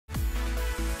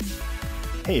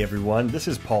Hey everyone, this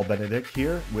is Paul Benedict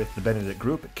here with the Benedict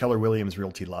Group at Keller Williams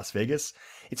Realty Las Vegas.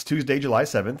 It's Tuesday, July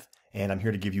 7th, and I'm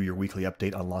here to give you your weekly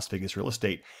update on Las Vegas real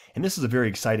estate. And this is a very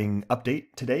exciting update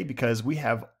today because we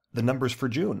have the numbers for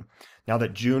June. Now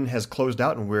that June has closed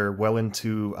out and we're well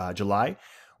into July,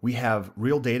 we have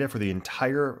real data for the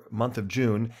entire month of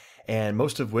June, and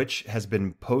most of which has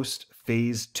been post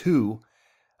phase 2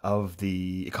 of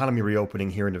the economy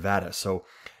reopening here in Nevada. So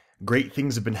great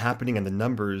things have been happening and the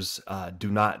numbers do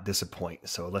not disappoint.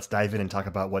 So let's dive in and talk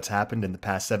about what's happened in the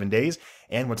past 7 days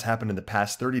and what's happened in the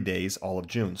past 30 days, all of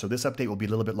June. So this update will be a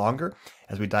little bit longer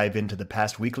as we dive into the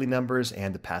past weekly numbers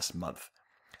and the past month.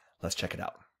 Let's check it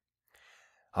out.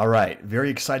 All right, very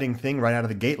exciting thing right out of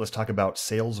the gate. Let's talk about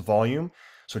sales volume.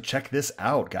 So check this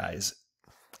out, guys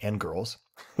and girls,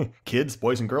 kids,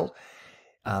 boys and girls.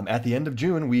 At the end of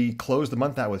June, we closed the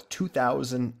month out with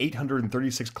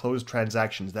 2,836 closed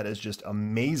transactions. That is just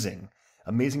amazing,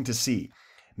 amazing to see.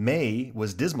 May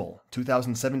was dismal,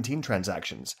 2017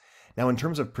 transactions. Now, in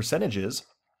terms of percentages,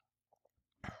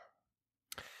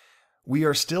 we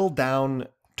are still down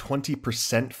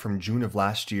 20% from June of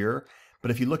last year.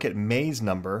 But if you look at May's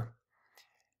number,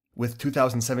 with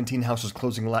 2017 houses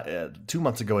closing 2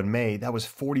 months ago in May, that was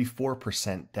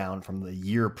 44% down from the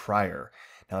year prior.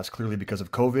 Now, it's clearly because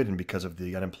of COVID and because of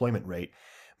the unemployment rate,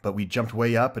 but we jumped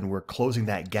way up and we're closing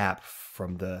that gap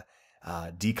from the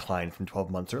decline from 12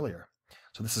 months earlier.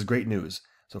 So this is great news.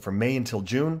 So from May until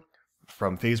June,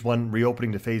 from phase 1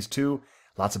 reopening to phase 2,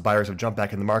 lots of buyers have jumped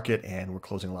back in the market and we're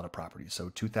closing a lot of properties. So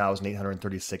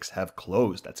 2,836 have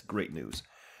closed. That's great news.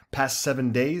 Past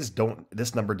 7 days,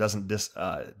 this number doesn't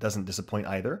disappoint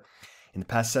either. In the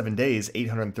past 7 days,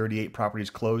 838 properties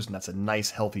closed, and that's a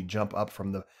nice healthy jump up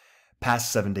from the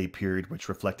past 7-day period, which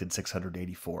reflected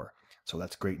 684. So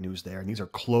that's great news there. And these are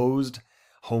closed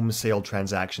home sale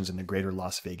transactions in the greater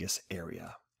Las Vegas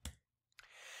area.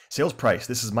 Sales price.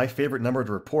 This is my favorite number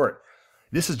to report.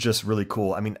 This is just really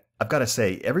cool. I mean, I've got to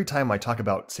say, every time I talk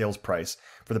about sales price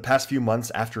for the past few months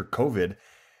after COVID,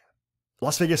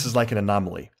 Las Vegas is like an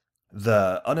anomaly.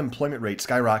 The unemployment rate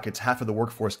skyrockets, half of the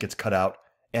workforce gets cut out,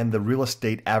 and the real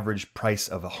estate average price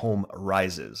of a home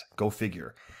rises. Go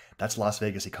figure. That's Las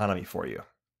Vegas economy for you.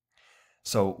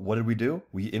 So what did we do?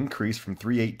 We increased from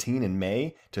 318 in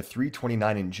May to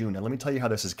 329 in June. Now let me tell you how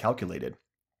this is calculated.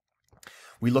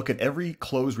 We look at every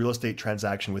closed real estate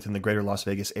transaction within the greater Las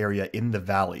Vegas area in the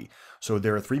valley. So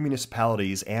there are 3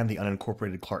 municipalities and the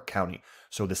unincorporated Clark County.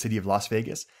 So the city of Las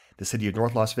Vegas, the city of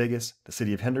North Las Vegas, the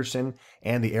city of Henderson,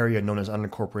 and the area known as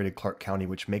unincorporated Clark County,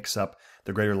 which makes up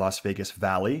the greater Las Vegas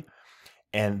Valley.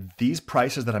 And these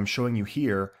prices that I'm showing you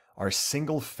here are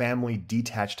single-family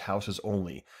detached houses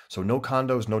only. So no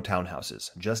condos, no townhouses,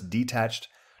 just detached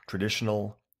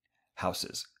traditional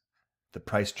houses. The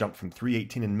price jumped from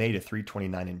 318 in May to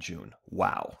 329 in June.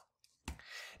 Wow.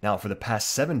 Now, for the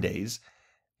past 7 days,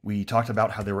 we talked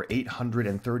about how there were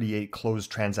 838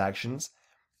 closed transactions.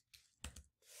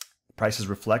 Prices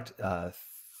reflect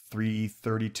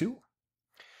 332.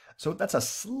 So that's a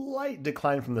slight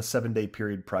decline from the 7-day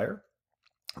period prior.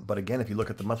 But again, if you look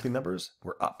at the monthly numbers,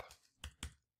 we're up.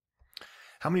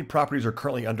 How many properties are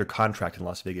currently under contract in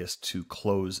Las Vegas to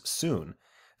close soon?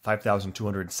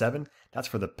 5,207. That's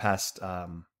for the past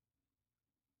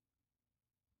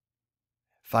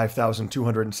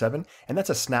 5,207. And that's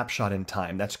a snapshot in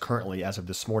time. That's currently as of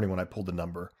this morning when I pulled the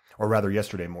number, or rather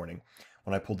yesterday morning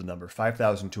when I pulled the number.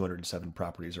 5,207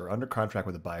 properties are under contract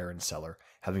with a buyer and seller,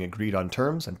 having agreed on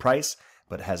terms and price,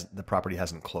 but the property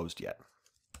hasn't closed yet.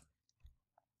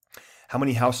 How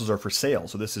many houses are for sale?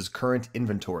 So this is current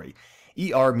inventory.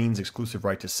 ER means exclusive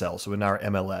right to sell. So in our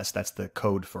MLS, that's the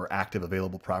code for active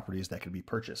available properties that can be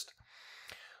purchased.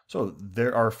 So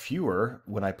there are fewer,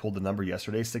 when I pulled the number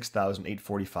yesterday,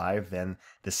 6,845 than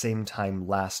the same time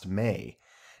last May.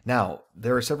 Now,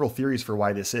 there are several theories for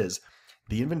why this is.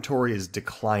 The inventory is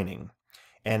declining.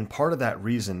 And part of that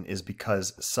reason is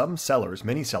because some sellers,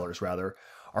 many sellers rather,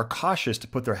 are cautious to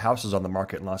put their houses on the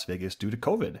market in Las Vegas due to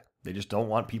COVID. They just don't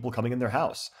want people coming in their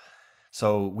house.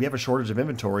 So we have a shortage of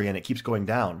inventory and it keeps going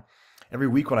down. Every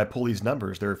week when I pull these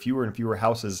numbers, there are fewer and fewer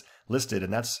houses listed,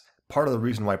 and that's part of the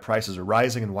reason why prices are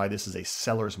rising and why this is a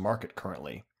seller's market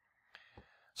currently.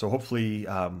 So hopefully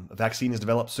a vaccine is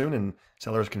developed soon and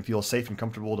sellers can feel safe and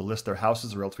comfortable to list their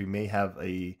houses, or else we may have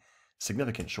a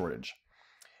significant shortage.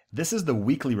 This is the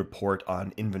weekly report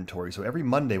on inventory. So every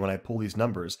Monday when I pull these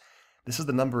numbers, this is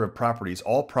the number of properties,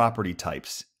 all property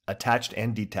types, attached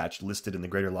and detached, listed in the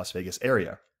greater Las Vegas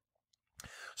area.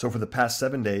 So for the past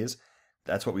 7 days,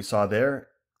 that's what we saw there.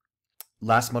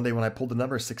 Last Monday when I pulled the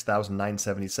number,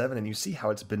 6,977, and you see how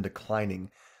it's been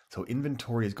declining. So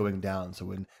inventory is going down. So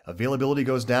when availability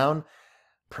goes down,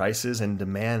 prices and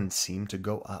demand seem to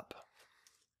go up.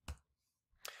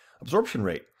 Absorption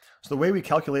rate. So the way we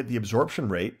calculate the absorption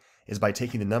rate is by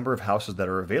taking the number of houses that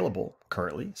are available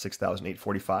currently,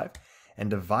 6,845, and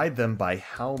divide them by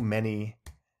how many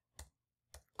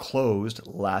closed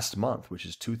last month, which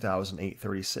is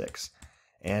 2,836.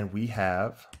 And we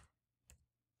have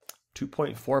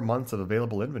 2.4 months of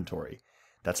available inventory.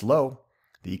 That's low.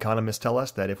 The economists tell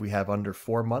us that if we have under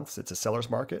 4 months, it's a seller's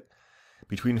market.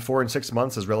 Between 4 and 6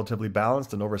 months is relatively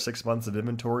balanced, and over 6 months of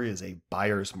inventory is a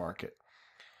buyer's market.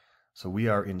 So we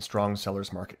are in strong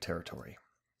seller's market territory.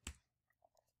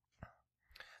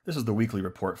 This is the weekly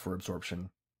report for absorption.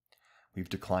 We've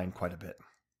declined quite a bit.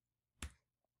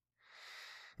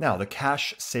 Now, the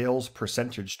cash sales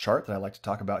percentage chart that I like to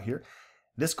talk about here.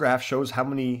 This graph shows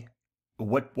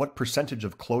what percentage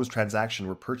of closed transactions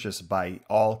were purchased by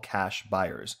all cash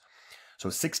buyers. So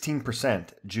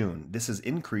 16% June. This is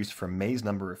increased from May's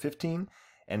number of 15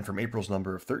 and from April's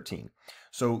number of 13.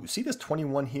 So see this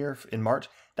 21 here in March?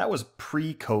 That was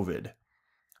pre-COVID.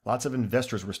 Lots of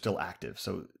investors were still active.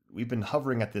 So we've been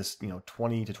hovering at this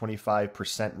 20 to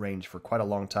 25% range for quite a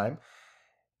long time.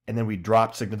 And then we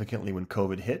dropped significantly when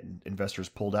COVID hit. Investors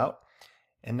pulled out.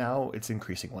 And now it's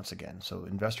increasing once again. So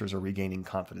investors are regaining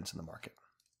confidence in the market.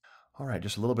 All right,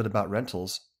 just a little bit about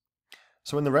rentals.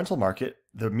 So in the rental market,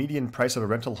 the median price of a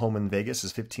rental home in Vegas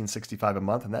is $1,565 a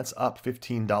month, and that's up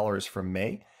 $15 from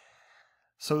May.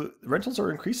 So rentals are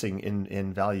increasing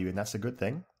in value, and that's a good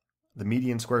thing. The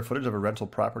median square footage of a rental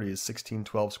property is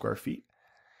 1,612 square feet.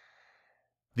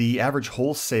 The average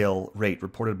wholesale rate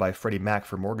reported by Freddie Mac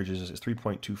for mortgages is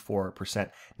 3.24%.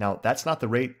 Now, that's not the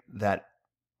rate that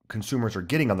consumers are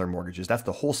getting on their mortgages. That's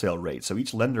the wholesale rate. So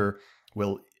each lender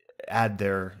will add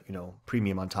their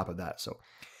premium on top of that. So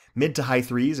mid to high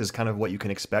threes is kind of what you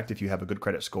can expect if you have a good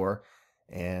credit score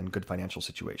and good financial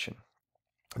situation.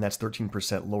 And that's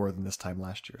 13% lower than this time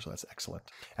last year. So that's excellent.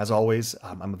 As always,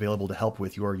 I'm available to help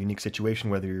with your unique situation,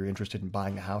 whether you're interested in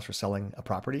buying a house or selling a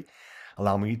property.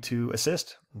 Allow me to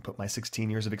assist and put my 16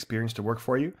 years of experience to work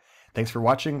for you. Thanks for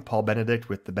watching. Paul Benedict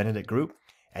with the Benedict Group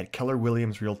at Keller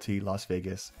Williams Realty, Las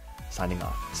Vegas, signing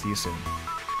off. See you soon.